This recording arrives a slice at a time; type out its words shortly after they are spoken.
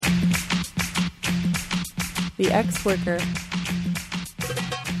The Ex-Worker.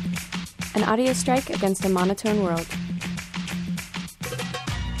 An audio strike against a monotone world.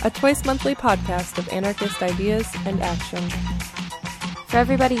 A twice-monthly podcast of anarchist ideas and action. For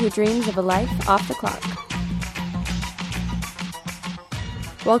everybody who dreams of a life off the clock.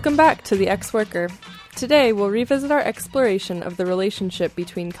 Welcome back to The Ex-Worker. Today we'll revisit our exploration of the relationship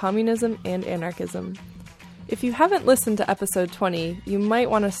between communism and anarchism. If you haven't listened to episode 20, you might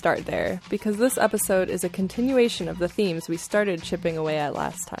want to start there, because this episode is a continuation of the themes we started chipping away at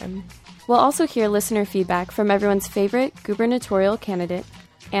last time. We'll also hear listener feedback from everyone's favorite gubernatorial candidate,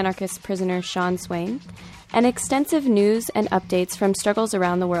 anarchist prisoner Sean Swain, and extensive news and updates from struggles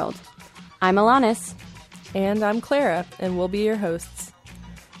around the world. I'm Alanis. And I'm Clara, and we'll be your hosts.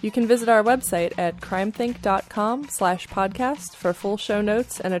 You can visit our website at crimethink.com/podcast for full show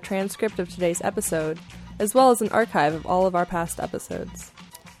notes and a transcript of today's episode, as well as an archive of all of our past episodes.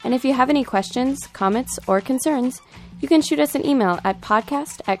 And if you have any questions, comments, or concerns, you can shoot us an email at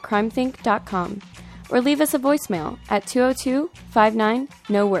podcast@crimethink.com or leave us a voicemail at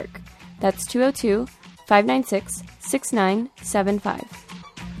 202-59-NO-WORK. That's 202-596-6975.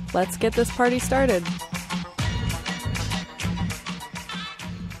 Let's get this party started.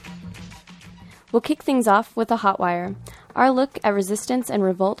 We'll kick things off with a hotwire, our look at resistance and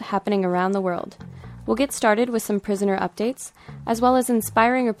revolt happening around the world. We'll get started with some prisoner updates, as well as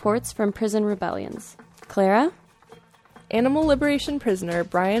inspiring reports from prison rebellions. Clara? Animal liberation prisoner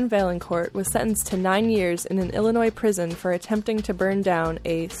Brian Valancourt was sentenced to 9 years in an Illinois prison for attempting to burn down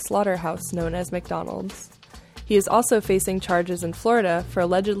a slaughterhouse known as McDonald's. He is also facing charges in Florida for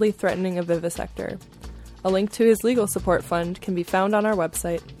allegedly threatening a vivisector. A link to his legal support fund can be found on our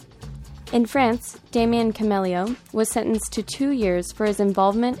website. In France, Damien Camelio was sentenced to 2 years for his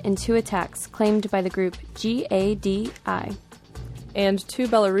involvement in 2 attacks claimed by the group GADI. And 2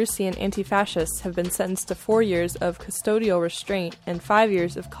 Belarusian anti-fascists have been sentenced to 4 years of custodial restraint and 5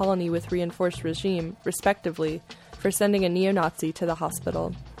 years of colony with reinforced regime, respectively, for sending a neo-Nazi to the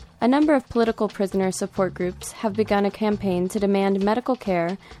hospital. A number of political prisoner support groups have begun a campaign to demand medical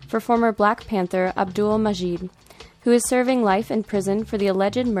care for former Black Panther Abdul Majid, who is serving life in prison for the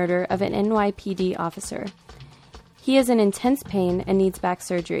alleged murder of an NYPD officer. He is in intense pain and needs back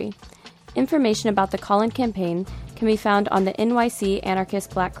surgery. Information about the call-in campaign can be found on the NYC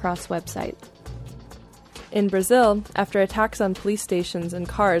Anarchist Black Cross website. In Brazil, after attacks on police stations and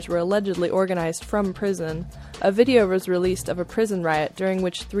cars were allegedly organized from prison, a video was released of a prison riot during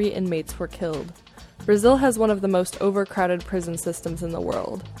which 3 inmates were killed. Brazil has one of the most overcrowded prison systems in the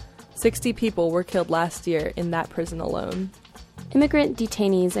world. 60 people were killed last year in that prison alone. Immigrant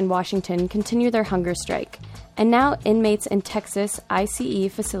detainees in Washington continue their hunger strike, and now inmates in Texas ICE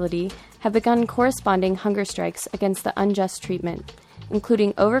facility have begun corresponding hunger strikes against the unjust treatment,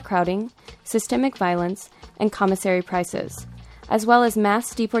 including overcrowding, systemic violence, and commissary prices, as well as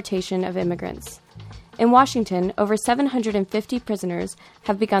mass deportation of immigrants. In Washington, over 750 prisoners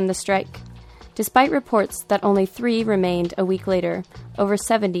have begun the strike. Despite reports that only 3 remained a week later, over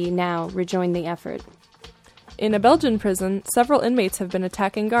 70 now rejoin the effort. In a Belgian prison, several inmates have been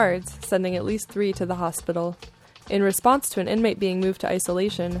attacking guards, sending at least 3 to the hospital. In response to an inmate being moved to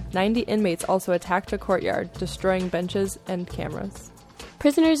isolation, 90 inmates also attacked a courtyard, destroying benches and cameras.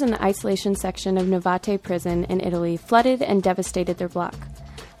 Prisoners in the isolation section of Novate prison in Italy flooded and devastated their block.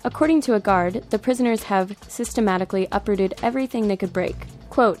 According to a guard, the prisoners have systematically uprooted everything they could break.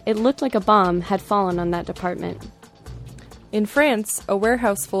 Quote, "It looked like a bomb had fallen on that department." In France, a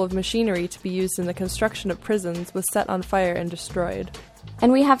warehouse full of machinery to be used in the construction of prisons was set on fire and destroyed.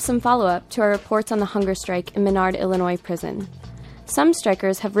 And we have some follow-up to our reports on the hunger strike in Menard, Illinois prison. Some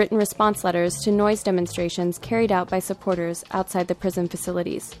strikers have written response letters to noise demonstrations carried out by supporters outside the prison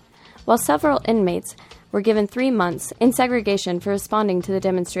facilities, while several inmates were given 3 months in segregation for responding to the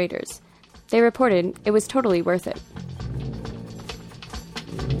demonstrators. They reported it was totally worth it.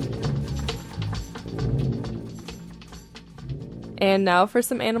 And now for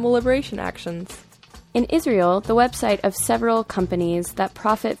some animal liberation actions. In Israel, the website of several companies that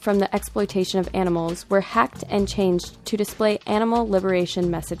profit from the exploitation of animals were hacked and changed to display animal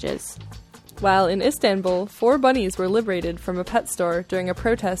liberation messages. While in Istanbul, 4 bunnies were liberated from a pet store during a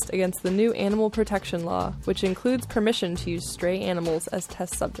protest against the new animal protection law, which includes permission to use stray animals as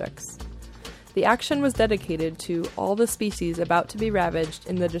test subjects. The action was dedicated to all the species about to be ravaged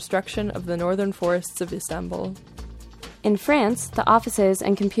in the destruction of the northern forests of Istanbul. In France, the offices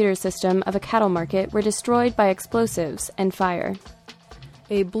and computer system of a cattle market were destroyed by explosives and fire.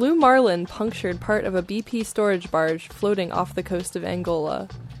 A blue marlin punctured part of a BP storage barge floating off the coast of Angola.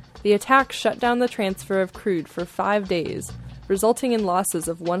 The attack shut down the transfer of crude for 5 days, resulting in losses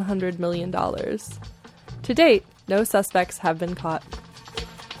of $100 million. To To date, no suspects have been caught.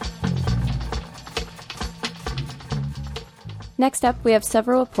 Next up, we have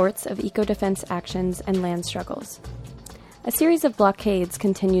several reports of eco-defense actions and land struggles. A series of blockades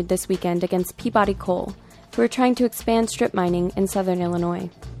continued this weekend against Peabody Coal, who are trying to expand strip mining in southern Illinois.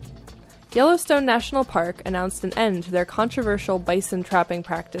 Yellowstone National Park announced an end to their controversial bison trapping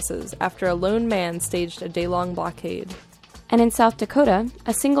practices after a lone man staged a day-long blockade. And in South Dakota,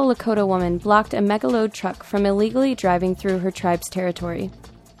 a single Lakota woman blocked a megaload truck from illegally driving through her tribe's territory.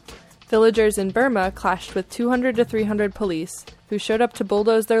 Villagers in Burma clashed with 200 to 300 police, who showed up to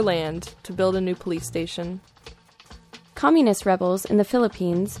bulldoze their land to build a new police station. Communist rebels in the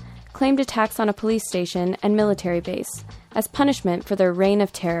Philippines claimed attacks on a police station and military base as punishment for their reign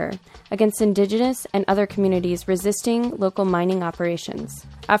of terror against indigenous and other communities resisting local mining operations.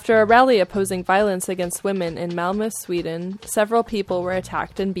 After a rally opposing violence against women in Malmö, Sweden, several people were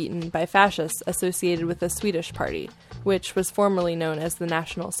attacked and beaten by fascists associated with the Swedish Party, which was formerly known as the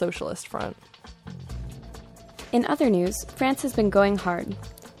National Socialist Front. In other news, France has been going hard.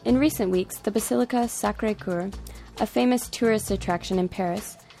 In recent weeks, the Basilica Sacré-Cœur, a famous tourist attraction in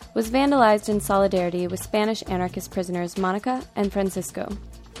Paris, was vandalized in solidarity with Spanish anarchist prisoners Monica and Francisco.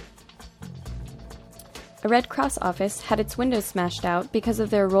 A Red Cross office had its windows smashed out because of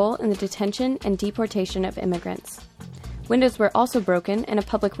their role in the detention and deportation of immigrants. Windows were also broken in a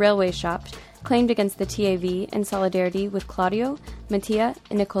public railway shop claimed against the TAV in solidarity with Claudio, Mattia,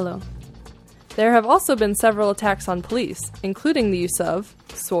 and Nicolo. There have also been several attacks on police, including the use of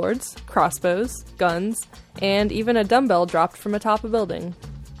swords, crossbows, guns, and even a dumbbell dropped from atop a building.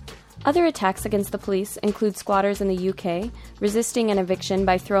 Other attacks against the police include squatters in the UK resisting an eviction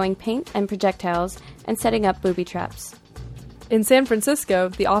by throwing paint and projectiles and setting up booby traps. In San Francisco,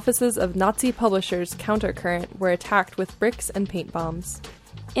 the offices of Nazi publishers Countercurrent were attacked with bricks and paint bombs.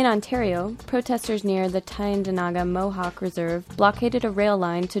 In Ontario, protesters near the Tyendinaga Mohawk Reserve blockaded a rail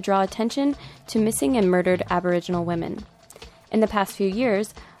line to draw attention to missing and murdered Aboriginal women. In the past few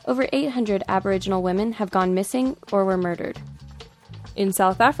years, over 800 Aboriginal women have gone missing or were murdered. In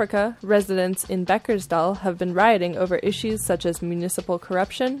South Africa, residents in Bekkersdal have been rioting over issues such as municipal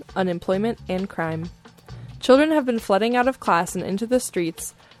corruption, unemployment, and crime. Children have been flooding out of class and into the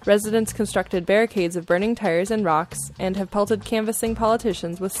streets. Residents constructed barricades of burning tires and rocks, and have pelted canvassing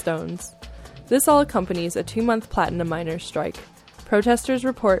politicians with stones. This all accompanies a 2-month platinum miners' strike. Protesters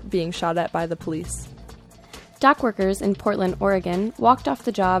report being shot at by the police. Dock workers in Portland, Oregon, walked off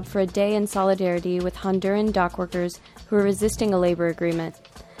the job for a day in solidarity with Honduran dock workers who are resisting a labor agreement.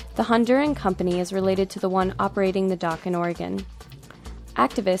 The Honduran company is related to the one operating the dock in Oregon.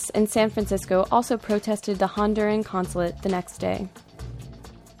 Activists in San Francisco also protested the Honduran consulate the next day.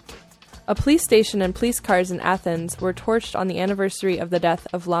 A police station and police cars in Athens were torched on the anniversary of the death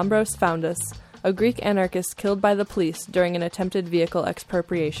of Lambros Foundus, a Greek anarchist killed by the police during an attempted vehicle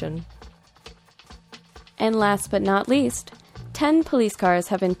expropriation. And last but not least, 10 police cars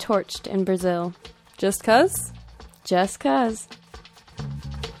have been torched in Brazil. Just 'cause? Just 'cause.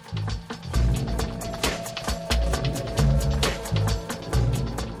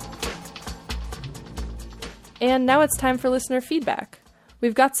 And now it's time for listener feedback.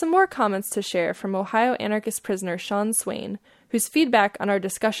 We've got some more comments to share from Ohio anarchist prisoner Sean Swain, whose feedback on our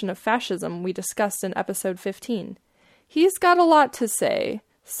discussion of fascism we discussed in episode 15. He's got a lot to say,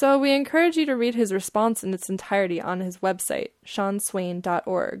 so we encourage you to read his response in its entirety on his website,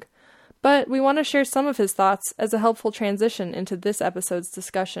 seanswain.org. But we want to share some of his thoughts as a helpful transition into this episode's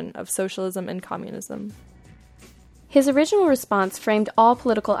discussion of socialism and communism. His original response framed all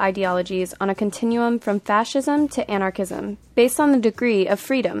political ideologies on a continuum from fascism to anarchism, based on the degree of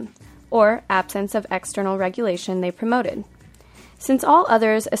freedom, or absence of external regulation they promoted. Since all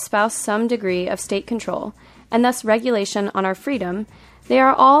others espouse some degree of state control, and thus regulation on our freedom, they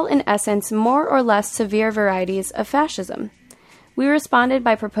are all in essence more or less severe varieties of fascism. We responded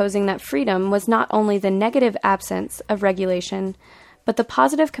by proposing that freedom was not only the negative absence of regulation, but the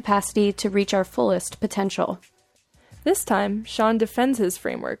positive capacity to reach our fullest potential. This time, Sean defends his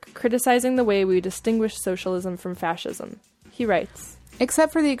framework, criticizing the way we distinguish socialism from fascism. He writes,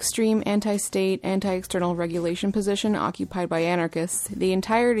 "Except for the extreme anti-state, anti-external regulation position occupied by anarchists, the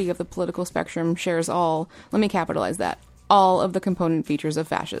entirety of the political spectrum shares all, let me capitalize that, all of the component features of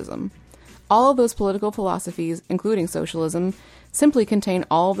fascism. All of those political philosophies, including socialism, simply contain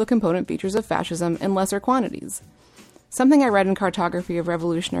all of the component features of fascism in lesser quantities." Something I read in Cartography of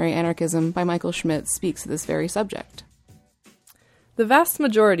Revolutionary Anarchism by Michael Schmidt speaks to this very subject. The vast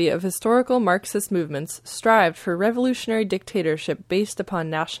majority of historical Marxist movements strived for revolutionary dictatorship based upon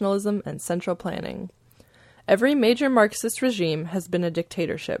nationalism and central planning. Every major Marxist regime has been a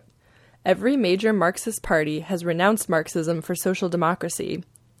dictatorship. Every major Marxist party has renounced Marxism for social democracy,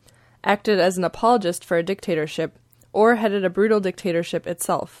 acted as an apologist for a dictatorship, or headed a brutal dictatorship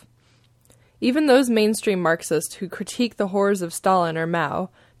itself. Even those mainstream Marxists who critique the horrors of Stalin or Mao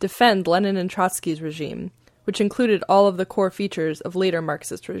defend Lenin and Trotsky's regime, which included all of the core features of later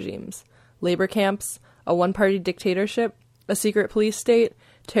Marxist regimes: labor camps, a one-party dictatorship, a secret police state,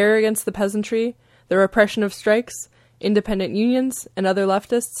 terror against the peasantry, the repression of strikes, independent unions, and other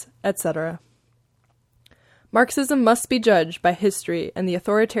leftists, etc. Marxism must be judged by history and the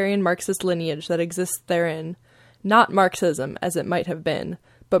authoritarian Marxist lineage that exists therein, not Marxism as it might have been,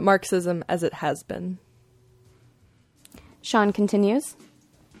 but Marxism as it has been. Sean continues.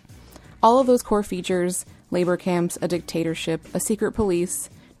 All of those core features, labor camps, a dictatorship, a secret police,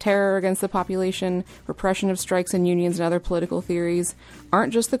 terror against the population, repression of strikes and unions and other political theories,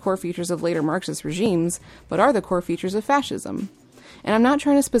 aren't just the core features of later Marxist regimes, but are the core features of fascism. And I'm not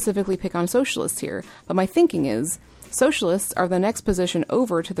trying to specifically pick on socialists here, but my thinking is, socialists are the next position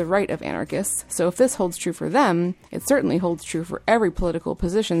over to the right of anarchists, so if this holds true for them, it certainly holds true for every political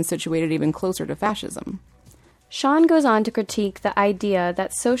position situated even closer to fascism. Sean goes on to critique the idea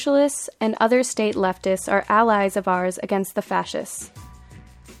that socialists and other state leftists are allies of ours against the fascists.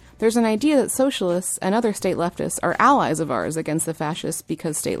 There's an idea that socialists and other state leftists are allies of ours against the fascists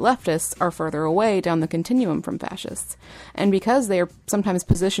because state leftists are further away down the continuum from fascists. And because they are sometimes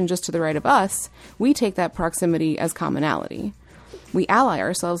positioned just to the right of us, we take that proximity as commonality. We ally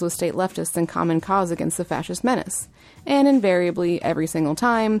ourselves with state leftists in common cause against the fascist menace. And invariably, every single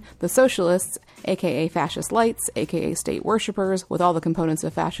time, the socialists, aka fascist lights, aka state worshippers, with all the components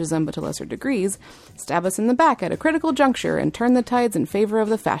of fascism but to lesser degrees, stab us in the back at a critical juncture and turn the tides in favor of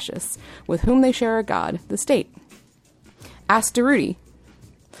the fascists, with whom they share a god, the state. Ask Durruti.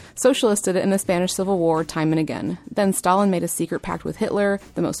 Socialists did it in the Spanish Civil War time and again. Then Stalin made a secret pact with Hitler,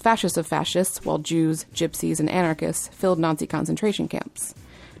 the most fascist of fascists, while Jews, gypsies, and anarchists filled Nazi concentration camps.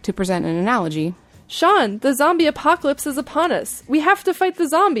 To present an analogy, Sean, the zombie apocalypse is upon us. We have to fight the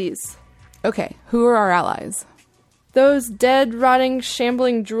zombies. Okay, who are our allies? Those dead, rotting,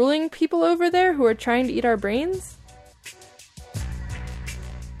 shambling, drooling people over there who are trying to eat our brains?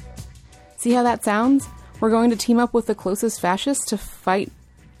 See how that sounds? We're going to team up with the closest fascists to fight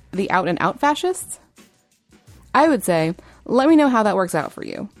the out-and-out fascists? I would say, let me know how that works out for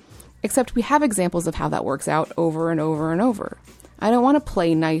you. Except we have examples of how that works out over and over and over. I don't want to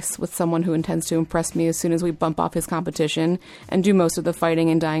play nice with someone who intends to impress me as soon as we bump off his competition and do most of the fighting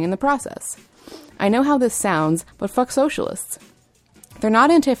and dying in the process. I know how this sounds, but fuck socialists. They're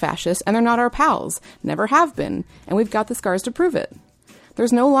not anti-fascist, and they're not our pals. Never have been, and we've got the scars to prove it.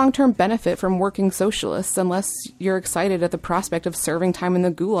 There's no long-term benefit from working socialists unless you're excited at the prospect of serving time in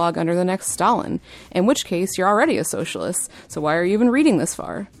the gulag under the next Stalin, in which case you're already a socialist, so why are you even reading this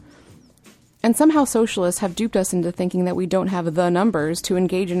far? And somehow socialists have duped us into thinking that we don't have the numbers to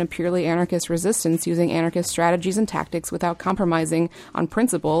engage in a purely anarchist resistance using anarchist strategies and tactics without compromising on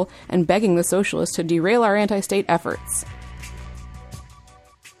principle and begging the socialists to derail our anti-state efforts.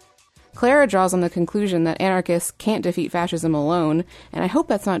 Clara draws on the conclusion that anarchists can't defeat fascism alone, and I hope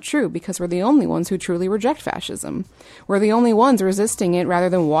that's not true because we're the only ones who truly reject fascism. We're the only ones resisting it rather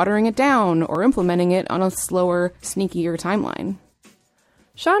than watering it down or implementing it on a slower, sneakier timeline.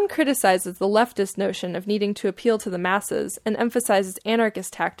 Sean criticizes the leftist notion of needing to appeal to the masses and emphasizes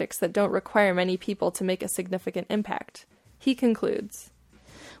anarchist tactics that don't require many people to make a significant impact. He concludes,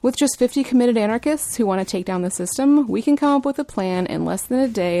 with just 50 committed anarchists who want to take down the system, we can come up with a plan in less than a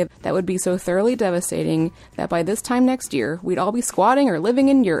day that would be so thoroughly devastating that by this time next year, we'd all be squatting or living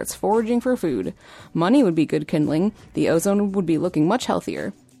in yurts foraging for food. Money would be good kindling, the ozone would be looking much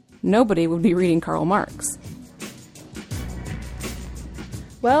healthier. Nobody would be reading Karl Marx.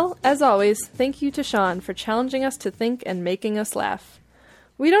 Well, as always, thank you to Sean for challenging us to think and making us laugh.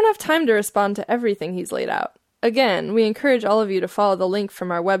 We don't have time to respond to everything he's laid out. Again, we encourage all of you to follow the link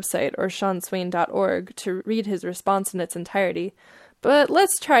from our website or seanswain.org to read his response in its entirety, but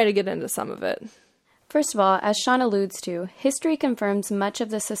let's try to get into some of it. First of all, as Sean alludes to, history confirms much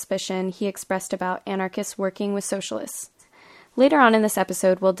of the suspicion he expressed about anarchists working with socialists. Later on in this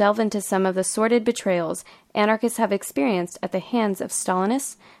episode, we'll delve into some of the sordid betrayals anarchists have experienced at the hands of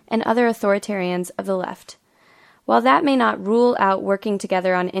Stalinists and other authoritarians of the left. While that may not rule out working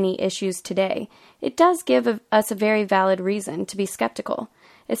together on any issues today, it does give us a very valid reason to be skeptical,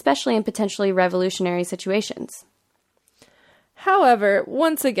 especially in potentially revolutionary situations. However,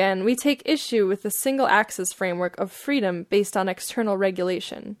 once again, we take issue with the single-axis framework of freedom based on external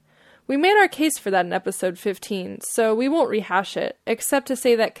regulation. We made our case for that in episode 15, so we won't rehash it, except to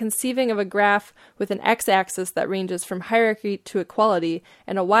say that conceiving of a graph with an x-axis that ranges from hierarchy to equality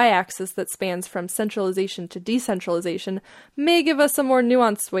and a y-axis that spans from centralization to decentralization may give us a more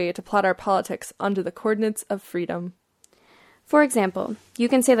nuanced way to plot our politics onto the coordinates of freedom. For example, you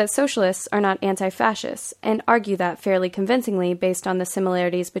can say that socialists are not anti-fascists, and argue that fairly convincingly based on the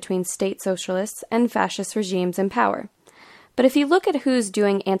similarities between state socialists and fascist regimes in power. But if you look at who's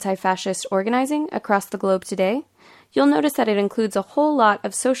doing anti-fascist organizing across the globe today, you'll notice that it includes a whole lot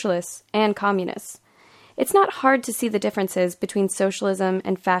of socialists and communists. It's not hard to see the differences between socialism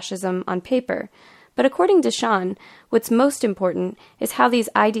and fascism on paper, but according to Sean, what's most important is how these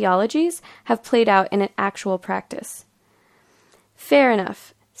ideologies have played out in an actual practice. Fair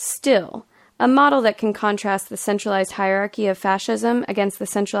enough. Still, a model that can contrast the centralized hierarchy of fascism against the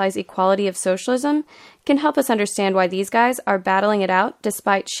centralized equality of socialism can help us understand why these guys are battling it out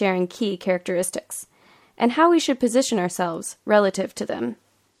despite sharing key characteristics, and how we should position ourselves relative to them.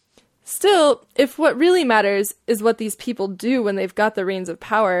 Still, if what really matters is what these people do when they've got the reins of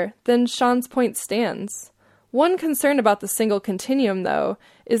power, then Sean's point stands. One concern about the single continuum, though,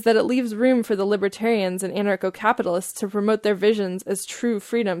 is that it leaves room for the libertarians and anarcho-capitalists to promote their visions as true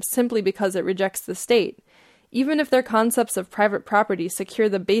freedom simply because it rejects the state, even if their concepts of private property secure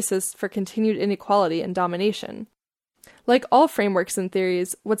the basis for continued inequality and domination. Like all frameworks and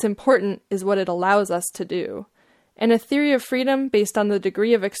theories, what's important is what it allows us to do. And a theory of freedom based on the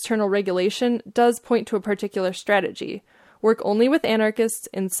degree of external regulation does point to a particular strategy. Work only with anarchists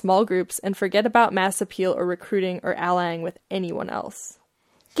in small groups and forget about mass appeal or recruiting or allying with anyone else.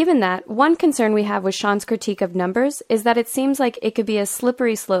 Given that, one concern we have with Sean's critique of numbers is that it seems like it could be a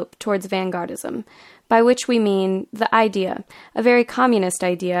slippery slope towards vanguardism, by which we mean the idea, a very communist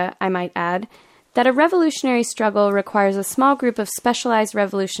idea, I might add, that a revolutionary struggle requires a small group of specialized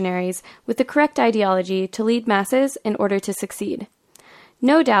revolutionaries with the correct ideology to lead masses in order to succeed.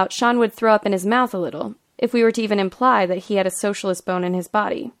 No doubt Sean would throw up in his mouth a little, if we were to even imply that he had a socialist bone in his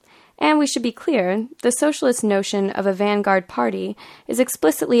body. And we should be clear, the socialist notion of a vanguard party is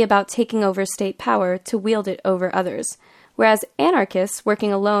explicitly about taking over state power to wield it over others, whereas anarchists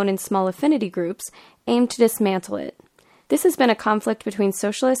working alone in small affinity groups aim to dismantle it. This has been a conflict between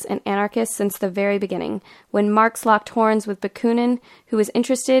socialists and anarchists since the very beginning, when Marx locked horns with Bakunin, who was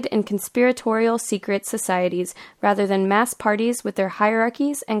interested in conspiratorial secret societies rather than mass parties with their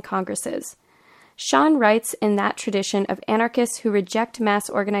hierarchies and congresses. Sean writes in that tradition of anarchists who reject mass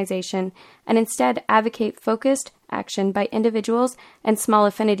organization and instead advocate focused action by individuals and small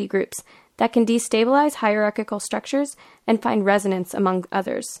affinity groups that can destabilize hierarchical structures and find resonance among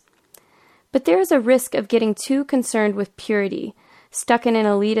others. But there is a risk of getting too concerned with purity, stuck in an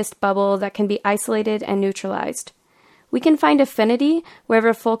elitist bubble that can be isolated and neutralized. We can find affinity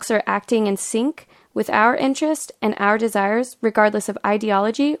wherever folks are acting in sync with our interest and our desires, regardless of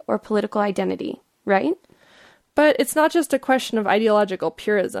ideology or political identity, right? But it's not just a question of ideological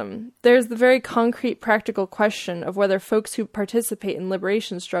purism. There's the very concrete practical question of whether folks who participate in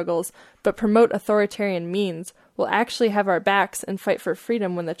liberation struggles but promote authoritarian means will actually have our backs and fight for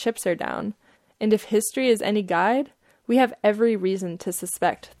freedom when the chips are down. And if history is any guide, we have every reason to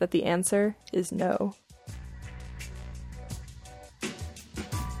suspect that the answer is no.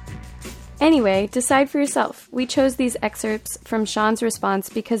 Anyway, decide for yourself. We chose these excerpts from Sean's response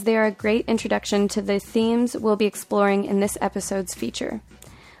because they are a great introduction to the themes we'll be exploring in this episode's feature.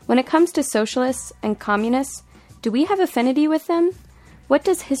 When it comes to socialists and communists, do we have affinity with them? What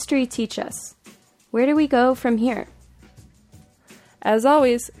does history teach us? Where do we go from here? As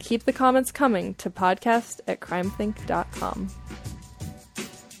always, keep the comments coming to podcast@crimethink.com.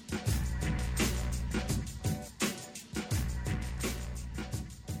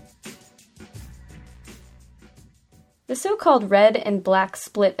 The so-called red and black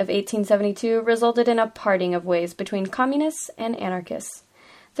split of 1872 resulted in a parting of ways between communists and anarchists.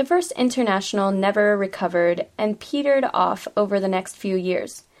 The First International never recovered and petered off over the next few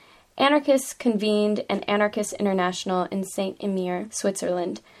years. Anarchists convened an anarchist international in Saint-Imier,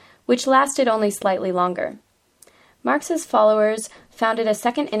 Switzerland, which lasted only slightly longer. Marx's followers founded a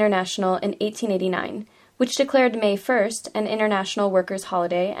second international in 1889, which declared May 1st an international workers'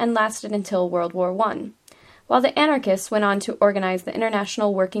 holiday and lasted until World War I, while the anarchists went on to organize the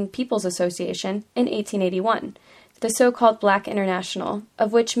International Working People's Association in 1881, the so-called Black International,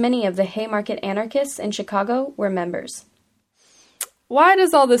 of which many of the Haymarket anarchists in Chicago were members. Why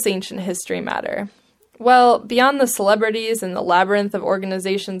does all this ancient history matter? Well, beyond the celebrities and the labyrinth of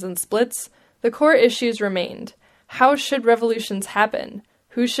organizations and splits, the core issues remained. How should revolutions happen?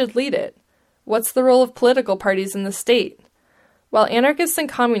 Who should lead it? What's the role of political parties in the state? While anarchists and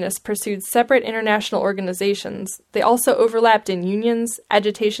communists pursued separate international organizations, they also overlapped in unions,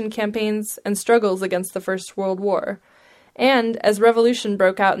 agitation campaigns, and struggles against the First World War. And, as revolution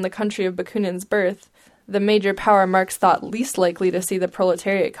broke out in the country of Bakunin's birth, the major power Marx thought least likely to see the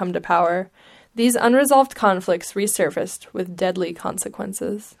proletariat come to power, these unresolved conflicts resurfaced with deadly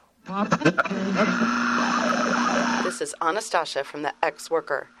consequences. This is Anastasia from the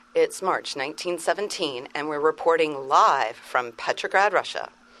Ex-Worker. It's March 1917, and we're reporting live from Petrograd, Russia.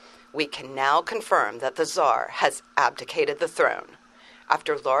 We can now confirm that the Tsar has abdicated the throne.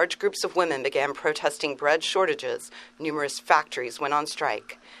 After large groups of women began protesting bread shortages, numerous factories went on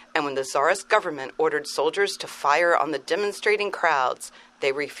strike. And when the Tsarist government ordered soldiers to fire on the demonstrating crowds,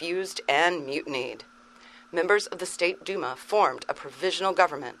 they refused and mutinied. Members of the State Duma formed a provisional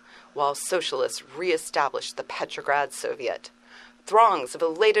government, while socialists re-established the Petrograd Soviet. Throngs of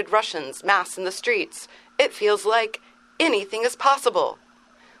elated Russians mass in the streets. It feels like anything is possible.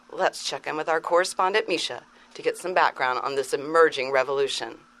 Let's check in with our correspondent, Misha, to get some background on this emerging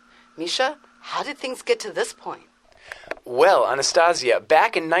revolution. Misha, how did things get to this point? Well, Anastasia,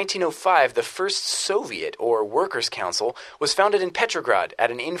 back in 1905, the first Soviet, or Workers' Council, was founded in Petrograd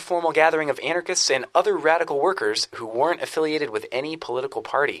at an informal gathering of anarchists and other radical workers who weren't affiliated with any political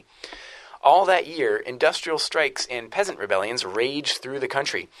party. All that year, industrial strikes and peasant rebellions raged through the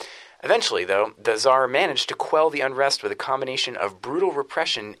country. Eventually, though, the Tsar managed to quell the unrest with a combination of brutal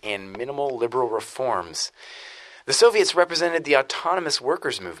repression and minimal liberal reforms. The Soviets represented the autonomous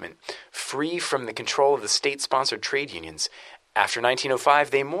workers' movement, free from the control of the state-sponsored trade unions. After 1905,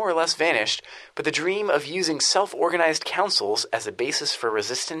 they more or less vanished, but the dream of using self-organized councils as a basis for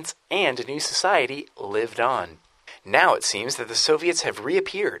resistance and a new society lived on. Now it seems that the Soviets have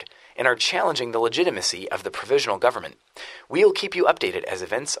reappeared and are challenging the legitimacy of the provisional government. We'll keep you updated as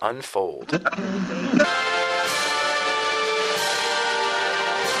events unfold.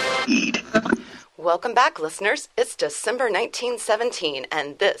 Welcome back, listeners. It's December 1917,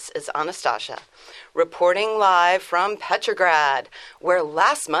 and this is Anastasia, reporting live from Petrograd, where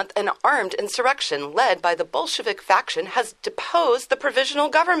last month an armed insurrection led by the Bolshevik faction has deposed the provisional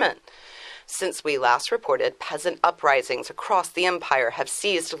government. Since we last reported, peasant uprisings across the empire have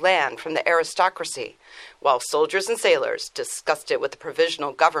seized land from the aristocracy, while soldiers and sailors, disgusted with the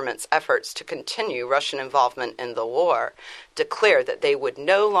provisional government's efforts to continue Russian involvement in the war, declared that they would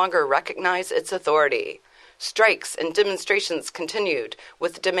no longer recognize its authority. Strikes and demonstrations continued,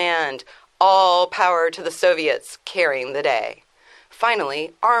 with demand, all power to the Soviets, carrying the day.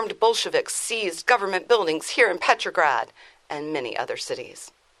 Finally, armed Bolsheviks seized government buildings here in Petrograd and many other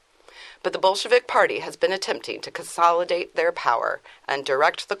cities. But the Bolshevik Party has been attempting to consolidate their power and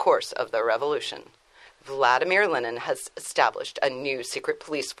direct the course of the revolution. Vladimir Lenin has established a new secret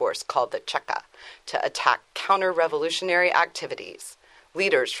police force called the Cheka to attack counter-revolutionary activities.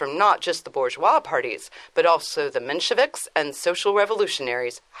 Leaders from not just the bourgeois parties, but also the Mensheviks and social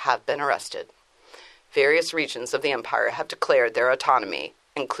revolutionaries have been arrested. Various regions of the empire have declared their autonomy,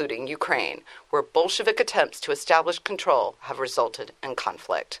 including Ukraine, where Bolshevik attempts to establish control have resulted in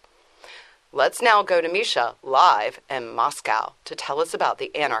conflict. Let's now go to Misha, live in Moscow, to tell us about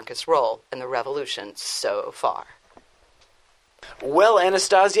the anarchist role in the revolution so far. Well,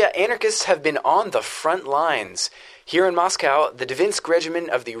 Anastasia, anarchists have been on the front lines. Here in Moscow, the Dvinsk Regiment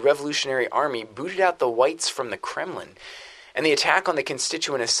of the Revolutionary Army booted out the whites from the Kremlin, and the attack on the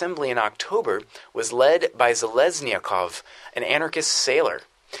Constituent Assembly in October was led by Zalesnyakov, an anarchist sailor.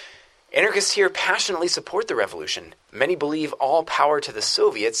 Anarchists here passionately support the revolution. Many believe all power to the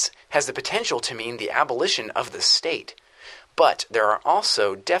Soviets has the potential to mean the abolition of the state. But there are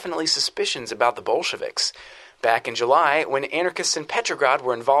also definitely suspicions about the Bolsheviks. Back in July, when anarchists in Petrograd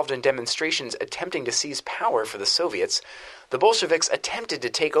were involved in demonstrations attempting to seize power for the Soviets, the Bolsheviks attempted to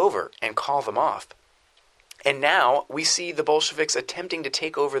take over and call them off. And now we see the Bolsheviks attempting to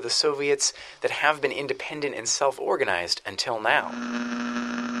take over the Soviets that have been independent and self-organized until now.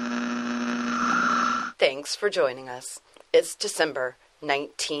 Thanks for joining us. It's December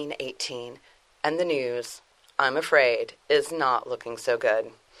 1918, and the news, I'm afraid, is not looking so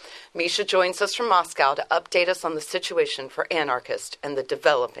good. Misha joins us from Moscow to update us on the situation for anarchists and the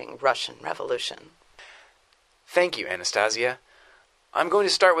developing Russian Revolution. Thank you, Anastasia. I'm going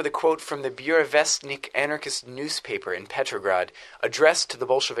to start with a quote from the Burevestnik anarchist newspaper in Petrograd, addressed to the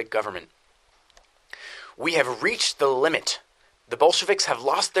Bolshevik government. "We have reached the limit. The Bolsheviks have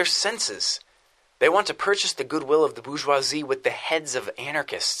lost their senses. They want to purchase the goodwill of the bourgeoisie with the heads of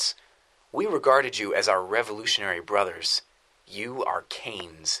anarchists. We regarded you as our revolutionary brothers. You are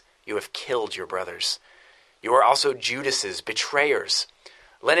Cains. You have killed your brothers. You are also Judases, betrayers.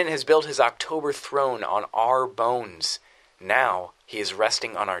 Lenin has built his October throne on our bones. Now he is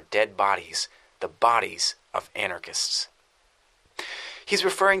resting on our dead bodies, the bodies of anarchists. He's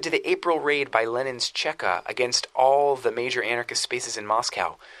referring to the April raid by Lenin's Cheka against all the major anarchist spaces in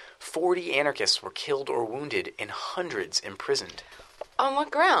Moscow. 40 anarchists were killed or wounded and hundreds imprisoned. On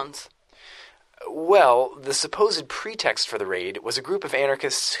what grounds? Well, the supposed pretext for the raid was a group of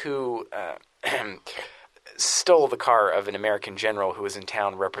anarchists who stole the car of an American general who was in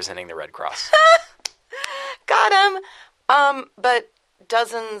town representing the Red Cross. Got him! But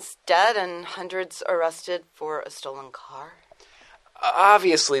dozens dead and hundreds arrested for a stolen car?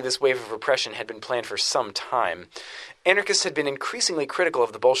 Obviously, this wave of repression had been planned for some time. Anarchists had been increasingly critical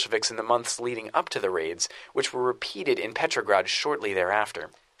of the Bolsheviks in the months leading up to the raids, which were repeated in Petrograd shortly thereafter.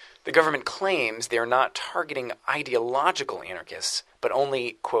 The government claims they are not targeting ideological anarchists, but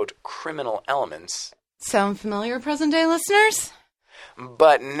only, quote, criminal elements. Sound familiar, present-day listeners?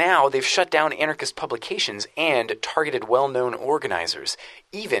 But now they've shut down anarchist publications and targeted well-known organizers,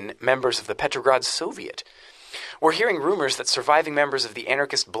 even members of the Petrograd Soviet. We're hearing rumors that surviving members of the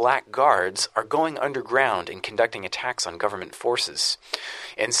anarchist Black Guards are going underground and conducting attacks on government forces.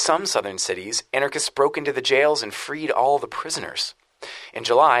 In some southern cities, anarchists broke into the jails and freed all the prisoners. In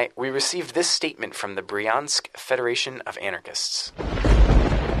July, we received this statement from the Bryansk Federation of Anarchists.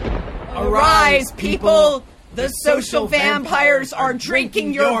 Arise, people! The social vampires are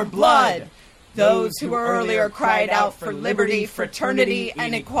drinking your blood! Those who earlier cried out for liberty, fraternity,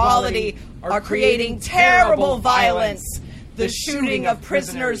 and equality are creating terrible violence. The shooting of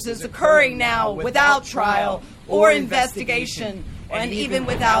prisoners is occurring now without trial or investigation, and even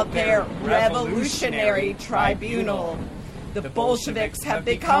without their revolutionary tribunal. The Bolsheviks have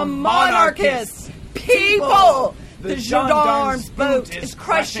become monarchists! People! The gendarme's boat is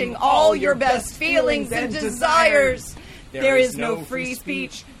crushing all your best feelings and desires. There is no free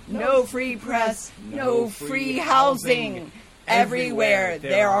speech, no free press, no free housing. Everywhere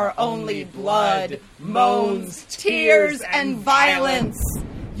there are only blood, moans, tears, and violence.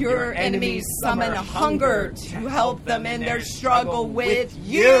 Your enemies summon hunger to help them in their struggle with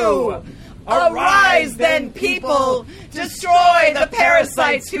you. Arise then, people! Destroy the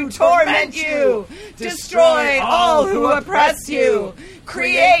parasites who torment you! Destroy all who oppress you!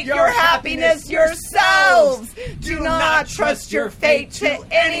 Create your happiness yourselves! Do not trust your fate to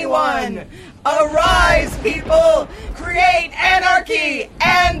anyone! Arise, people! Create anarchy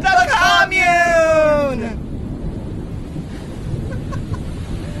and the commune!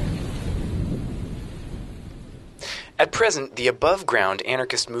 At present, the above-ground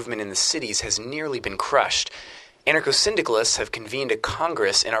anarchist movement in the cities has nearly been crushed. Anarcho-syndicalists have convened a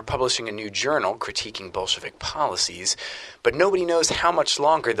congress and are publishing a new journal critiquing Bolshevik policies, but nobody knows how much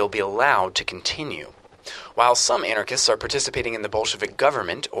longer they'll be allowed to continue. While some anarchists are participating in the Bolshevik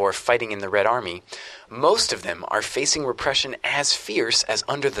government or fighting in the Red Army, most of them are facing repression as fierce as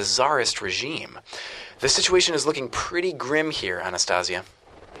under the Tsarist regime. The situation is looking pretty grim here, Anastasia.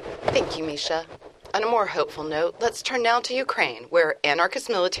 Thank you, Misha. On a more hopeful note, let's turn now to Ukraine, where anarchist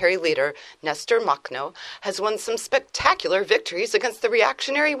military leader Nestor Makhno has won some spectacular victories against the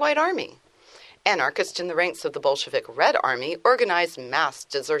reactionary White Army. Anarchists in the ranks of the Bolshevik Red Army organized mass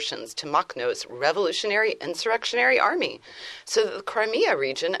desertions to Makhno's revolutionary insurrectionary army, so that the Crimea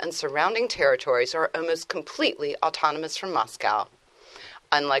region and surrounding territories are almost completely autonomous from Moscow.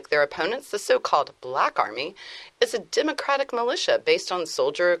 Unlike their opponents, the so-called Black Army is a democratic militia based on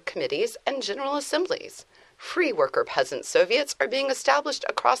soldier committees and general assemblies. Free worker peasant Soviets are being established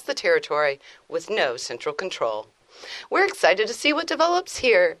across the territory with no central control. We're excited to see what develops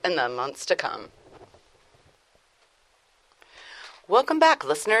here in the months to come. Welcome back,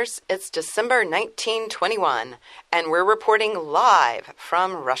 listeners. It's December 1921, and we're reporting live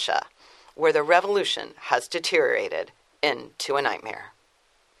from Russia, where the revolution has deteriorated into a nightmare.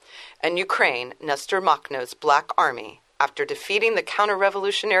 In Ukraine, Nestor Makhno's Black Army, after defeating the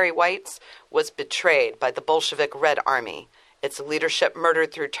counter-revolutionary Whites, was betrayed by the Bolshevik Red Army, its leadership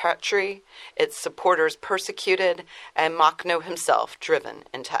murdered through treachery, its supporters persecuted, and Makhno himself driven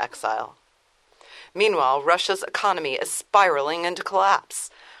into exile. Meanwhile, Russia's economy is spiraling into collapse.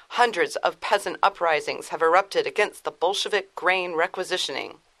 Hundreds of peasant uprisings have erupted against the Bolshevik grain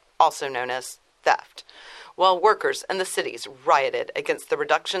requisitioning, also known as theft, while workers in the cities rioted against the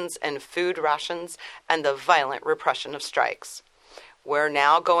reductions in food rations and the violent repression of strikes. We're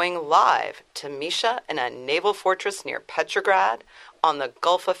now going live to Misha in a naval fortress near Petrograd on the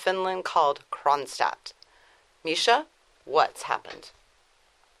Gulf of Finland called Kronstadt. Misha, what's happened?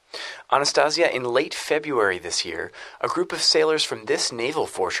 Anastasia, in late February this year, a group of sailors from this naval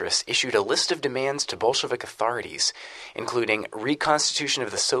fortress issued a list of demands to Bolshevik authorities, including reconstitution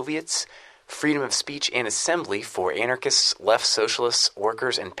of the Soviets, freedom of speech and assembly for anarchists, left socialists,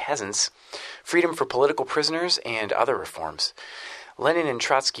 workers, and peasants, freedom for political prisoners, and other reforms. Lenin and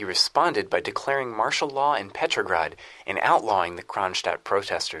Trotsky responded by declaring martial law in Petrograd and outlawing the Kronstadt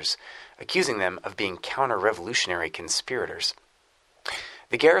protesters, accusing them of being counter-revolutionary conspirators.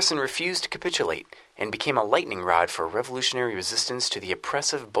 The garrison refused to capitulate and became a lightning rod for revolutionary resistance to the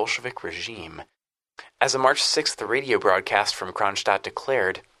oppressive Bolshevik regime. As a March 6th radio broadcast from Kronstadt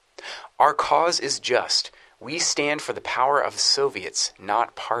declared, "Our cause is just. We stand for the power of Soviets,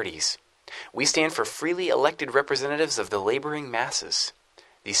 not parties. We stand for freely elected representatives of the laboring masses.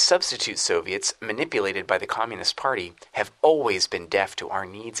 The substitute Soviets, manipulated by the Communist Party, have always been deaf to our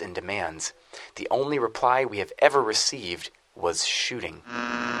needs and demands. The only reply we have ever received was shooting."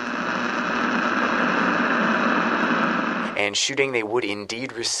 And shooting they would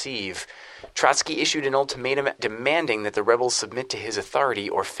indeed receive. Trotsky issued an ultimatum demanding that the rebels submit to his authority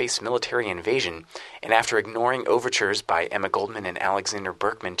or face military invasion, and after ignoring overtures by Emma Goldman and Alexander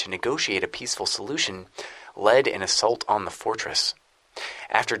Berkman to negotiate a peaceful solution, led an assault on the fortress.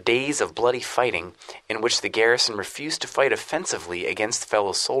 After days of bloody fighting, in which the garrison refused to fight offensively against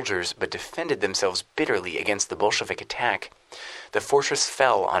fellow soldiers but defended themselves bitterly against the Bolshevik attack, the fortress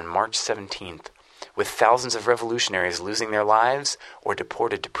fell on March 17th, with thousands of revolutionaries losing their lives or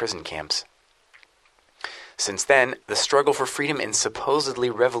deported to prison camps. Since then, the struggle for freedom in supposedly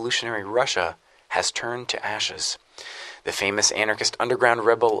revolutionary Russia has turned to ashes. The famous anarchist underground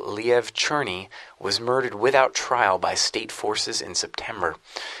rebel Lev Cherny was murdered without trial by state forces in September,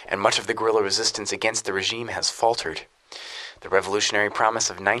 and much of the guerrilla resistance against the regime has faltered. The revolutionary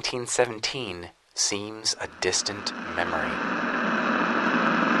promise of 1917 seems a distant memory.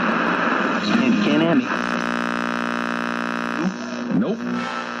 You can't have me. Nope.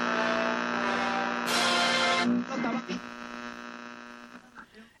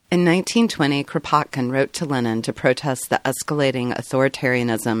 In 1920, Kropotkin wrote to Lenin to protest the escalating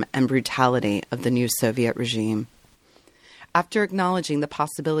authoritarianism and brutality of the new Soviet regime. After acknowledging the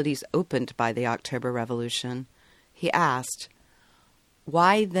possibilities opened by the October Revolution, he asked,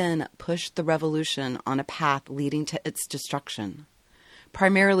 "Why then push the revolution on a path leading to its destruction?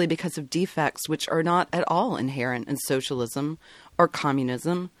 Primarily because of defects which are not at all inherent in socialism or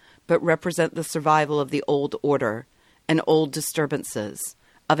communism, but represent the survival of the old order and old disturbances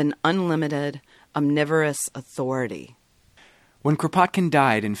of an unlimited, omnivorous authority." When Kropotkin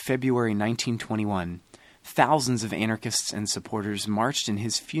died in February 1921, thousands of anarchists and supporters marched in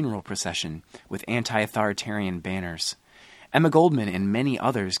his funeral procession with anti-authoritarian banners. Emma Goldman and many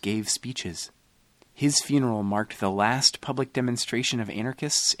others gave speeches. His funeral marked the last public demonstration of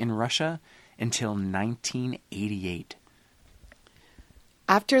anarchists in Russia until 1988.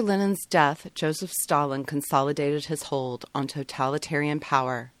 After Lenin's death, Joseph Stalin consolidated his hold on totalitarian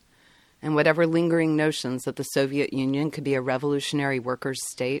power, and whatever lingering notions that the Soviet Union could be a revolutionary workers'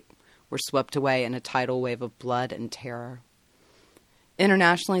 state were swept away in a tidal wave of blood and terror.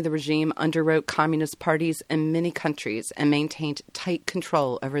 Internationally, the regime underwrote communist parties in many countries and maintained tight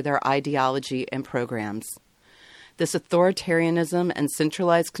control over their ideology and programs. This authoritarianism and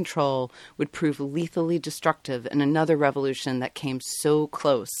centralized control would prove lethally destructive in another revolution that came so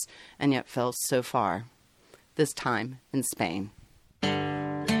close and yet fell so far, this time in Spain.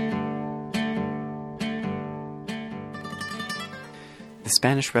 The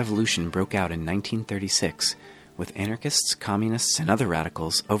Spanish Revolution broke out in 1936, with anarchists, communists, and other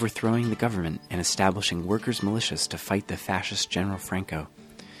radicals overthrowing the government and establishing workers' militias to fight the fascist General Franco.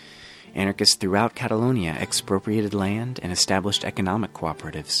 Anarchists throughout Catalonia expropriated land and established economic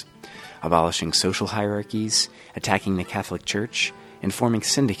cooperatives, abolishing social hierarchies, attacking the Catholic Church, and forming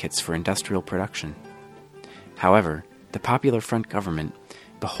syndicates for industrial production. However, the Popular Front government,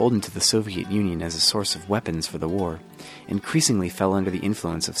 beholden to the Soviet Union as a source of weapons for the war, increasingly fell under the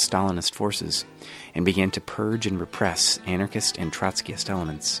influence of Stalinist forces and began to purge and repress anarchist and Trotskyist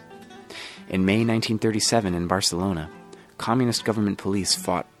elements. In May 1937 in Barcelona, communist government police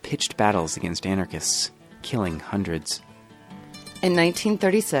fought pitched battles against anarchists, killing hundreds. In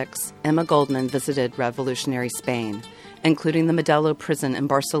 1936, Emma Goldman visited revolutionary Spain, including the Modelo prison in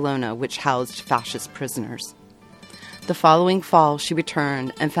Barcelona, which housed fascist prisoners. The following fall, she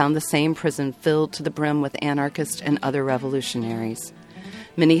returned and found the same prison filled to the brim with anarchists and other revolutionaries,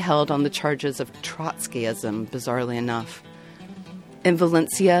 many held on the charges of Trotskyism, bizarrely enough. In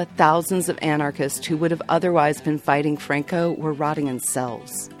Valencia, thousands of anarchists who would have otherwise been fighting Franco were rotting in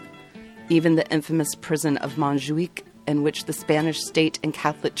cells. Even the infamous prison of Montjuic, in which the Spanish state and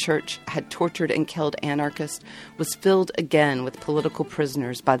Catholic Church had tortured and killed anarchists, was filled again with political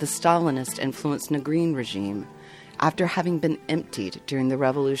prisoners by the Stalinist-influenced Negrin regime, after having been emptied during the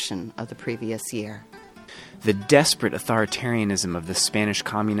revolution of the previous year. The desperate authoritarianism of the Spanish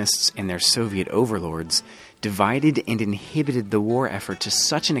communists and their Soviet overlords divided and inhibited the war effort to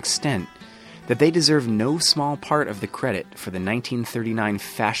such an extent that they deserve no small part of the credit for the 1939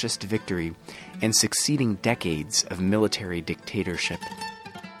 fascist victory and succeeding decades of military dictatorship.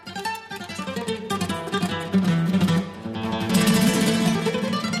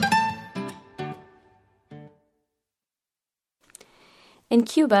 In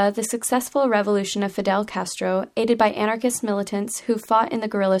Cuba, the successful revolution of Fidel Castro, aided by anarchist militants who fought in the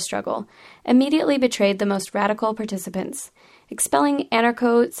guerrilla struggle, immediately betrayed the most radical participants, expelling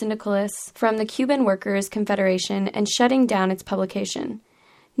anarcho-syndicalists from the Cuban Workers' Confederation and shutting down its publication.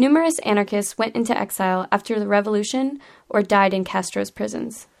 Numerous anarchists went into exile after the revolution or died in Castro's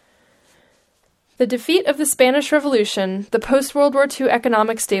prisons. The defeat of the Spanish Revolution, the post-World War II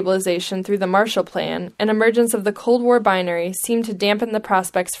economic stabilization through the Marshall Plan, and emergence of the Cold War binary seemed to dampen the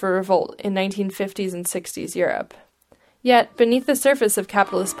prospects for revolt in 1950s and 60s Europe. Yet, beneath the surface of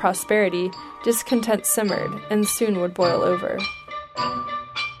capitalist prosperity, discontent simmered and soon would boil over.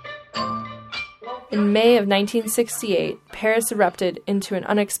 In May of 1968, Paris erupted into an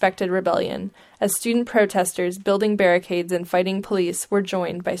unexpected rebellion, as student protesters building barricades and fighting police were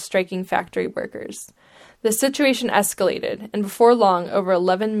joined by striking factory workers. The situation escalated, and before long, over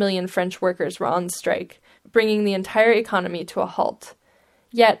 11 million French workers were on strike, bringing the entire economy to a halt.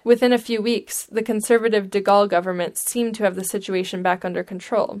 Yet, within a few weeks, the conservative de Gaulle government seemed to have the situation back under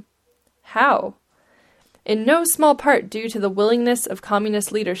control. How? In no small part due to the willingness of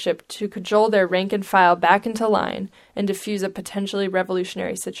communist leadership to cajole their rank and file back into line and defuse a potentially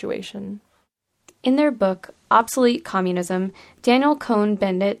revolutionary situation. In their book, Obsolete Communism, Daniel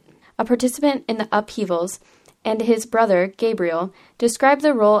Cohn-Bendit, a participant in the upheavals, and his brother, Gabriel, describe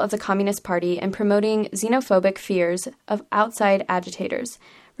the role of the Communist Party in promoting xenophobic fears of outside agitators,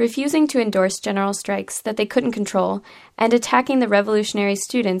 refusing to endorse general strikes that they couldn't control, and attacking the revolutionary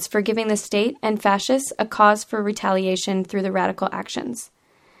students for giving the state and fascists a cause for retaliation through the radical actions.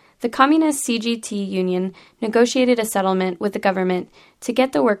 The Communist CGT Union negotiated a settlement with the government to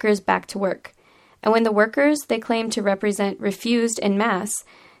get the workers back to work, and when the workers they claimed to represent refused en masse,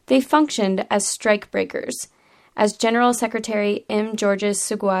 they functioned as strike breakers. As General Secretary M. Georges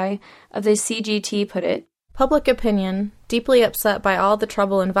Seguy of the CGT put it, public opinion, deeply upset by all the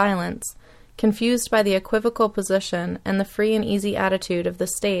trouble and violence, confused by the equivocal position and the free and easy attitude of the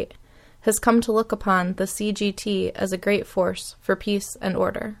state, has come to look upon the CGT as a great force for peace and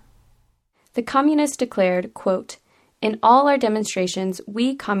order. The communists declared, quote, "In all our demonstrations,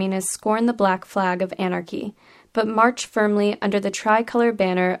 we communists scorn the black flag of anarchy, but march firmly under the tricolor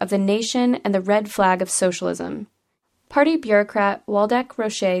banner of the nation and the red flag of socialism." Party bureaucrat Waldeck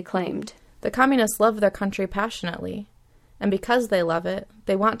Roche claimed, "The communists love their country passionately, and because they love it,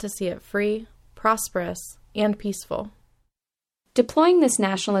 they want to see it free, prosperous, and peaceful." Deploying this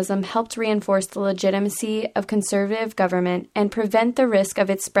nationalism helped reinforce the legitimacy of conservative government and prevent the risk of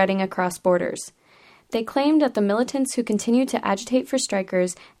it spreading across borders. They claimed that the militants who continued to agitate for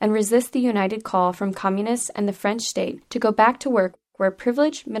strikers and resist the united call from communists and the French state to go back to work were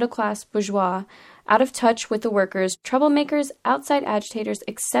privileged middle-class bourgeois, out of touch with the workers, troublemakers, outside agitators,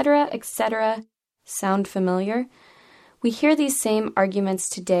 etc., etc. Sound familiar? We hear these same arguments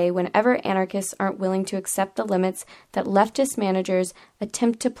today whenever anarchists aren't willing to accept the limits that leftist managers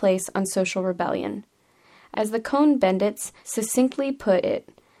attempt to place on social rebellion. As the Cohn-Bendits succinctly put it,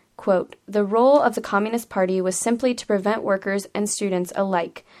 quote, "The role of the Communist Party was simply to prevent workers and students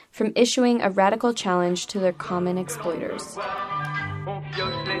alike from issuing a radical challenge to their common exploiters."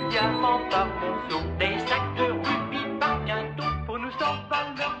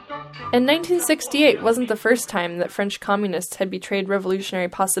 And 1968 wasn't the first time that French communists had betrayed revolutionary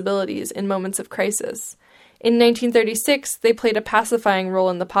possibilities in moments of crisis. In 1936, they played a pacifying role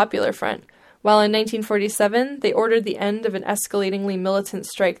in the Popular Front, while in 1947, they ordered the end of an escalatingly militant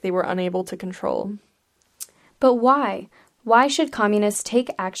strike they were unable to control. But why? Why should communists take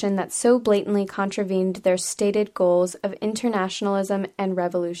action that so blatantly contravened their stated goals of internationalism and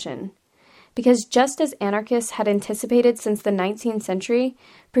revolution? Because just as anarchists had anticipated since the 19th century,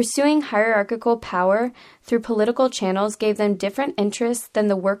 pursuing hierarchical power through political channels gave them different interests than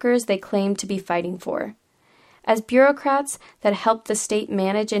the workers they claimed to be fighting for. As bureaucrats that helped the state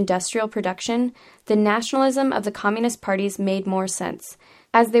manage industrial production, the nationalism of the communist parties made more sense,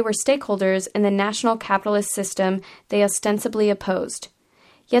 as they were stakeholders in the national capitalist system they ostensibly opposed.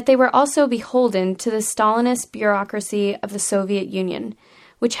 Yet they were also beholden to the Stalinist bureaucracy of the Soviet Union,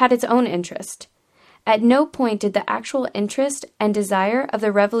 which had its own interest. At no point did the actual interest and desire of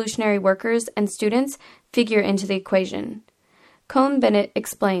the revolutionary workers and students figure into the equation. Cohn-Bennett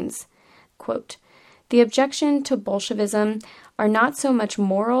explains, quote, "The objection to Bolshevism are not so much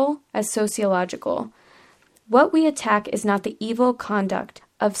moral as sociological. What we attack is not the evil conduct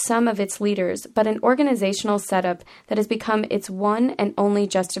of some of its leaders, but an organizational setup that has become its one and only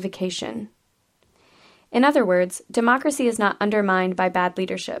justification." In other words, democracy is not undermined by bad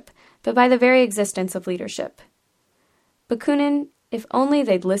leadership, but by the very existence of leadership. Bakunin, if only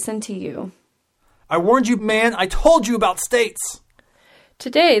they'd listen to you. I warned you, man. I told you about states.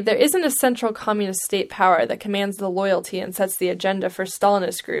 Today, there isn't a central communist state power that commands the loyalty and sets the agenda for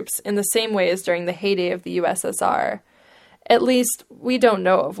Stalinist groups in the same way as during the heyday of the USSR. At least, we don't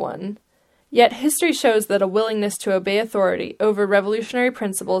know of one. Yet history shows that a willingness to obey authority over revolutionary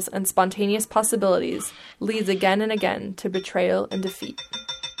principles and spontaneous possibilities leads again and again to betrayal and defeat.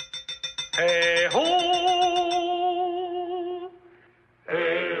 Hey ho!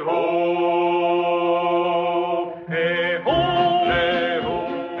 Hey ho! Hey ho! Hey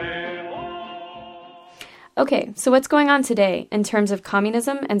ho! Hey ho! Okay, so what's going on today in terms of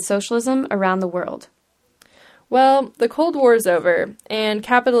communism and socialism around the world? Well, the Cold War is over, and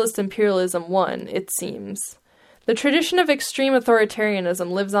capitalist imperialism won, it seems. The tradition of extreme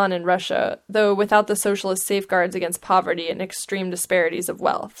authoritarianism lives on in Russia, though without the socialist safeguards against poverty and extreme disparities of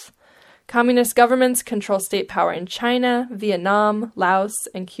wealth. Communist governments control state power in China, Vietnam, Laos,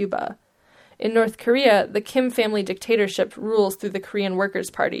 and Cuba. In North Korea, the Kim family dictatorship rules through the Korean Workers'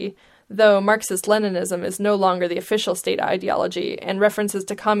 Party, though Marxist-Leninism is no longer the official state ideology, and references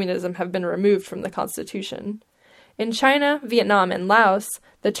to communism have been removed from the constitution. In China, Vietnam, and Laos,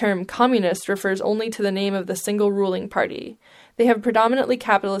 the term communist refers only to the name of the single ruling party. They have predominantly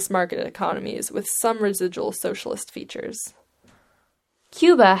capitalist market economies with some residual socialist features.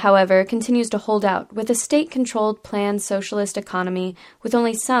 Cuba, however, continues to hold out with a state-controlled planned socialist economy with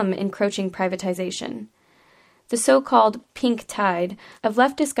only some encroaching privatization. The so-called pink tide of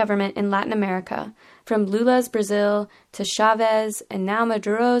leftist government in Latin America, from Lula's Brazil to Chavez and now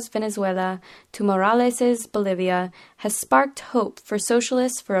Maduro's Venezuela to Morales's Bolivia, has sparked hope for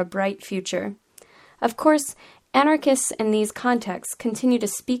socialists for a bright future. Of course, anarchists in these contexts continue to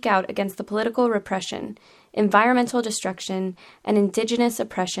speak out against the political repression, environmental destruction, and indigenous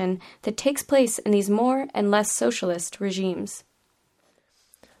oppression that takes place in these more and less socialist regimes.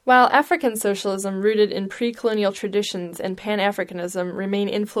 While African socialism rooted in pre-colonial traditions and Pan-Africanism remain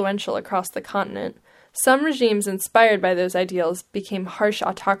influential across the continent, some regimes inspired by those ideals became harsh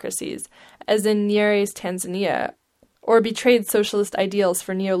autocracies, as in Nyerere's Tanzania, or betrayed socialist ideals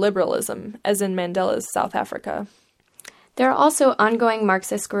for neoliberalism, as in Mandela's South Africa. There are also ongoing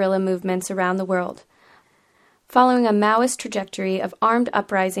Marxist guerrilla movements around the world, following a Maoist trajectory of armed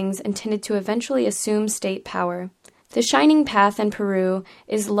uprisings intended to eventually assume state power. The Shining Path in Peru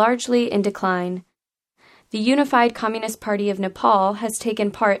is largely in decline. The Unified Communist Party of Nepal has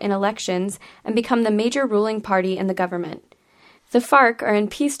taken part in elections and become the major ruling party in the government. The FARC are in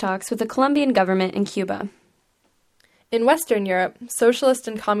peace talks with the Colombian government in Cuba. In Western Europe, socialist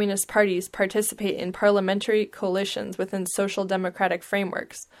and communist parties participate in parliamentary coalitions within social democratic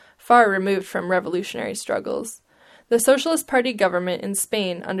frameworks, far removed from revolutionary struggles. The Socialist Party government in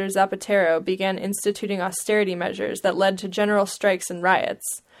Spain under Zapatero began instituting austerity measures that led to general strikes and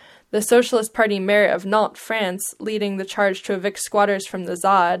riots. The Socialist Party mayor of Nantes, France, leading the charge to evict squatters from the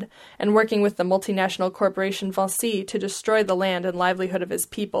ZAD and working with the multinational corporation Vinci to destroy the land and livelihood of his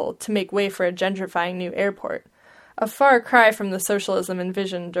people to make way for a gentrifying new airport. A far cry from the socialism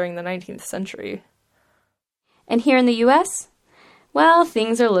envisioned during the 19th century. And here in the U.S., well,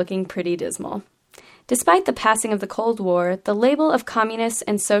 things are looking pretty dismal. Despite the passing of the Cold War, the label of communist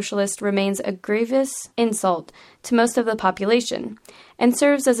and socialist remains a grievous insult to most of the population and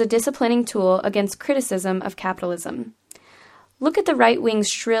serves as a disciplining tool against criticism of capitalism. Look at the right-wing's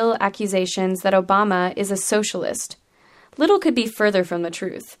shrill accusations that Obama is a socialist. Little could be further from the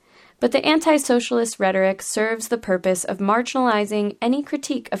truth, but the anti-socialist rhetoric serves the purpose of marginalizing any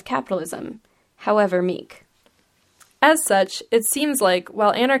critique of capitalism, however meek. As such, it seems like,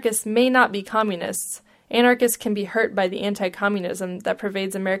 while anarchists may not be communists, anarchists can be hurt by the anti-communism that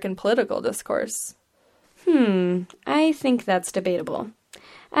pervades American political discourse. I think that's debatable.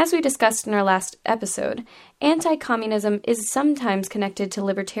 As we discussed in our last episode, anti-communism is sometimes connected to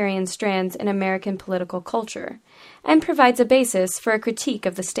libertarian strands in American political culture, and provides a basis for a critique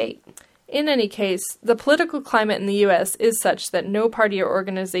of the state. In any case, the political climate in the U.S. is such that no party or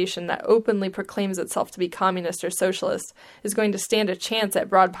organization that openly proclaims itself to be communist or socialist is going to stand a chance at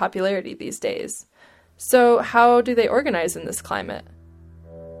broad popularity these days. So how do they organize in this climate?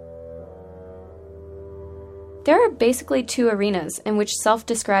 There are basically two arenas in which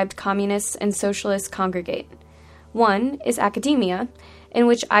self-described communists and socialists congregate. One is academia, in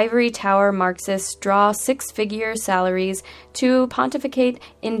which ivory tower Marxists draw six-figure salaries to pontificate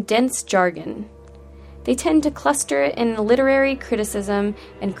in dense jargon. They tend to cluster in literary criticism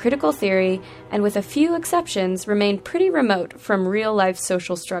and critical theory, and with a few exceptions, remain pretty remote from real-life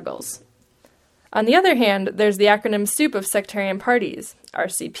social struggles. On the other hand, there's the acronym soup of sectarian parties: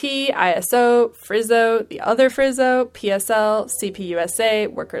 RCP, ISO, Frizzo, the other Frizzo, PSL,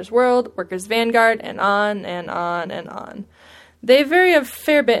 CPUSA, Workers' World, Workers' Vanguard, and on and on and on. They vary a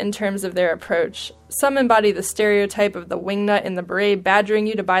fair bit in terms of their approach. Some embody the stereotype of the wingnut in the beret badgering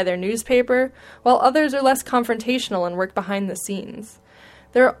you to buy their newspaper, while others are less confrontational and work behind the scenes.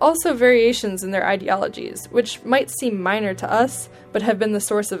 There are also variations in their ideologies, which might seem minor to us, but have been the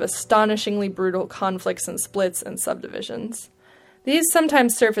source of astonishingly brutal conflicts and splits and subdivisions. These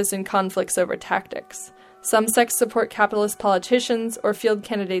sometimes surface in conflicts over tactics. Some sects support capitalist politicians or field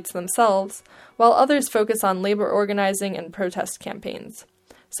candidates themselves, while others focus on labor organizing and protest campaigns.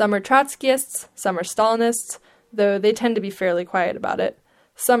 Some are Trotskyists, some are Stalinists, though they tend to be fairly quiet about it.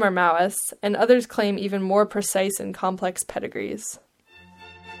 Some are Maoists, and others claim even more precise and complex pedigrees.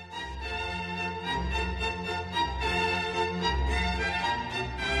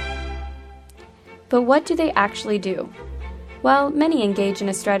 But what do they actually do? Well, many engage in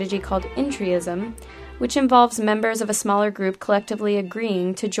a strategy called intryism, which involves members of a smaller group collectively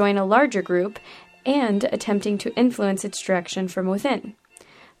agreeing to join a larger group and attempting to influence its direction from within.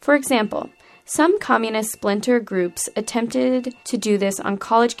 For example, some communist splinter groups attempted to do this on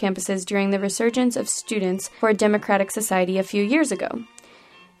college campuses during the resurgence of students for a democratic society a few years ago.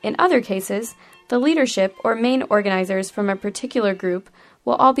 In other cases, the leadership or main organizers from a particular group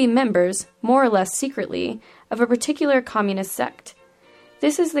will all be members, more or less secretly, of a particular communist sect.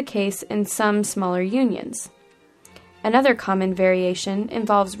 This is the case in some smaller unions. Another common variation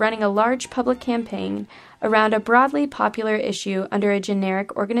involves running a large public campaign around a broadly popular issue under a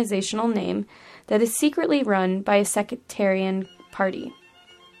generic organizational name that is secretly run by a sectarian party.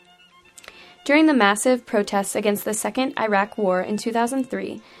 During the massive protests against the Second Iraq War in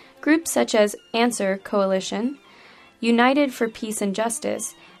 2003, groups such as Answer Coalition, United for Peace and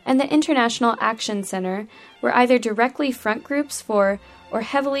Justice, and the International Action Center were either directly front groups for or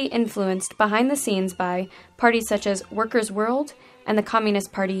heavily influenced behind the scenes by parties such as Workers' World and the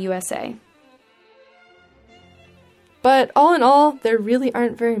Communist Party USA. But all in all, there really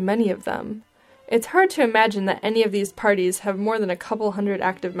aren't very many of them. It's hard to imagine that any of these parties have more than a couple hundred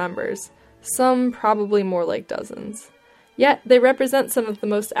active members, some probably more like dozens. Yet, they represent some of the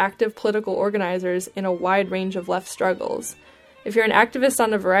most active political organizers in a wide range of left struggles. If you're an activist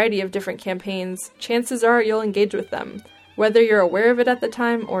on a variety of different campaigns, chances are you'll engage with them, whether you're aware of it at the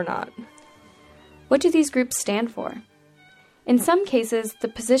time or not. What do these groups stand for? In some cases, the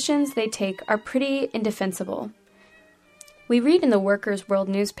positions they take are pretty indefensible. We read in the Workers' World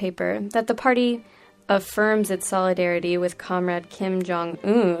newspaper that the party affirms its solidarity with Comrade Kim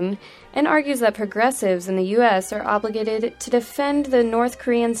Jong-un and argues that progressives in the U.S. are obligated to defend the North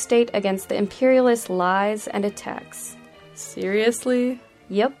Korean state against the imperialist lies and attacks. Seriously?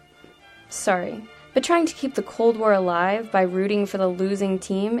 Yep. Sorry. But trying to keep the Cold War alive by rooting for the losing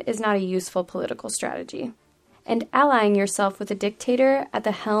team is not a useful political strategy. And allying yourself with a dictator at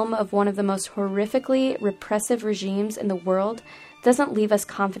the helm of one of the most horrifically repressive regimes in the world doesn't leave us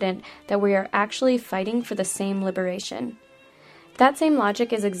confident that we are actually fighting for the same liberation. That same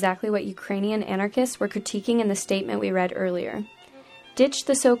logic is exactly what Ukrainian anarchists were critiquing in the statement we read earlier. Ditch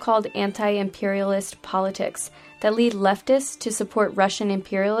the so-called anti-imperialist politics that lead leftists to support Russian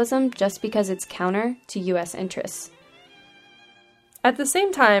imperialism just because it's counter to U.S. interests. At the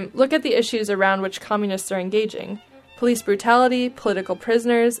same time, look at the issues around which communists are engaging. Police brutality, political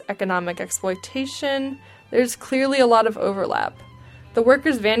prisoners, economic exploitation. There's clearly a lot of overlap. The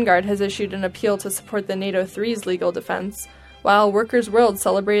Workers' Vanguard has issued an appeal to support the NATO 3's legal defense, while Workers' World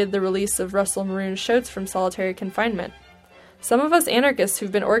celebrated the release of Russell Maroon Shoatz from solitary confinement. Some of us anarchists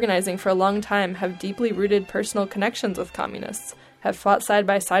who've been organizing for a long time have deeply rooted personal connections with communists, have fought side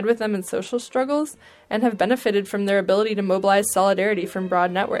by side with them in social struggles, and have benefited from their ability to mobilize solidarity from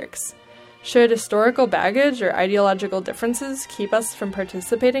broad networks. Should historical baggage or ideological differences keep us from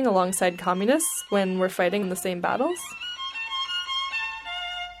participating alongside communists when we're fighting in the same battles?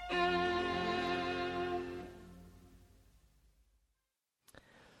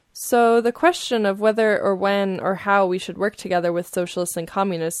 So the question of whether or when or how we should work together with socialists and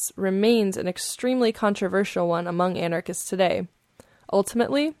communists remains an extremely controversial one among anarchists today.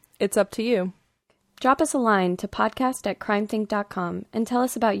 Ultimately, it's up to you. Drop us a line to podcast@crimethink.com and tell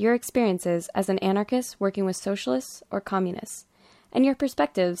us about your experiences as an anarchist working with socialists or communists, and your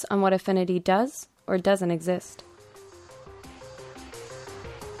perspectives on what affinity does or doesn't exist.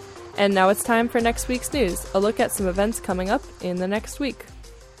 And now it's time for next week's news, a look at some events coming up in the next week.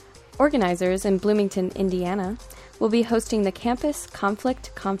 Organizers in Bloomington, Indiana, will be hosting the Campus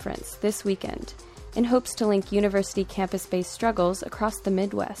Conflict Conference this weekend in hopes to link university campus-based struggles across the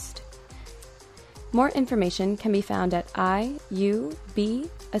Midwest. More information can be found at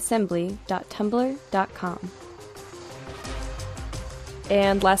iubassembly.tumblr.com.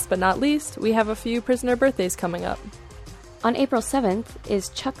 And last but not least, we have a few prisoner birthdays coming up. On April 7th is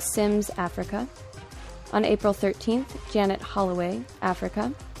Chuck Sims, Africa. On April 13th, Janet Holloway,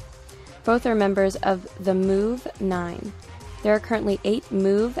 Africa. Both are members of the Move 9. There are currently 8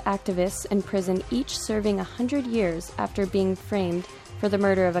 Move activists in prison, each serving 100 years after being framed for the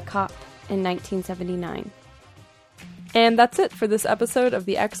murder of a cop in 1979. And that's it for this episode of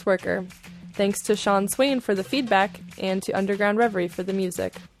The Ex-Worker. Thanks to Sean Swain for the feedback and to Underground Reverie for the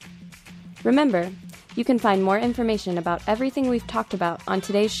music. Remember, you can find more information about everything we've talked about on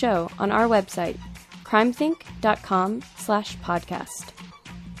today's show on our website, crimethink.com/podcast.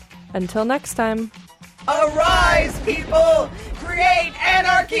 Until next time. Arise, people! Create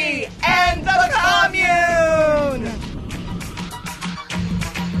anarchy and the commune!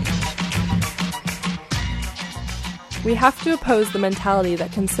 We have to oppose the mentality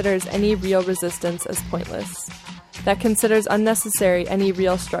that considers any real resistance as pointless, that considers unnecessary any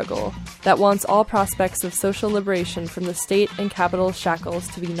real struggle, that wants all prospects of social liberation from the state and capital's shackles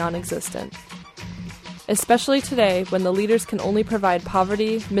to be non-existent. Especially today, when the leaders can only provide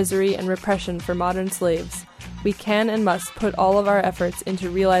poverty, misery, and repression for modern slaves, we can and must put all of our efforts into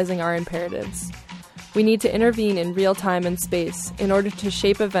realizing our imperatives. We need to intervene in real time and space in order to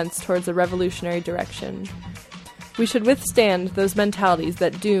shape events towards a revolutionary direction. We should withstand those mentalities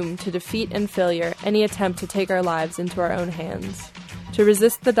that doom to defeat and failure any attempt to take our lives into our own hands, to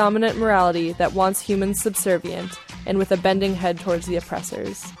resist the dominant morality that wants humans subservient and with a bending head towards the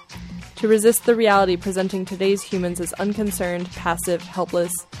oppressors, to resist the reality presenting today's humans as unconcerned, passive,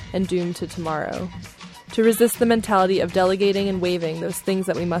 helpless, and doomed to tomorrow, to resist the mentality of delegating and waiving those things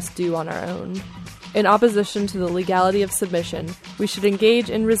that we must do on our own. In opposition to the legality of submission, we should engage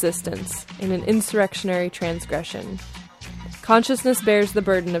in resistance, in an insurrectionary transgression. Consciousness bears the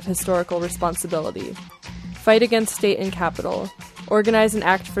burden of historical responsibility. Fight against state and capital. Organize and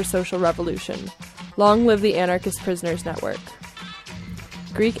act for social revolution. Long live the Anarchist Prisoners Network.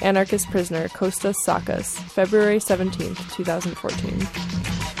 Greek anarchist prisoner Kostas Sakas, February 17, 2014.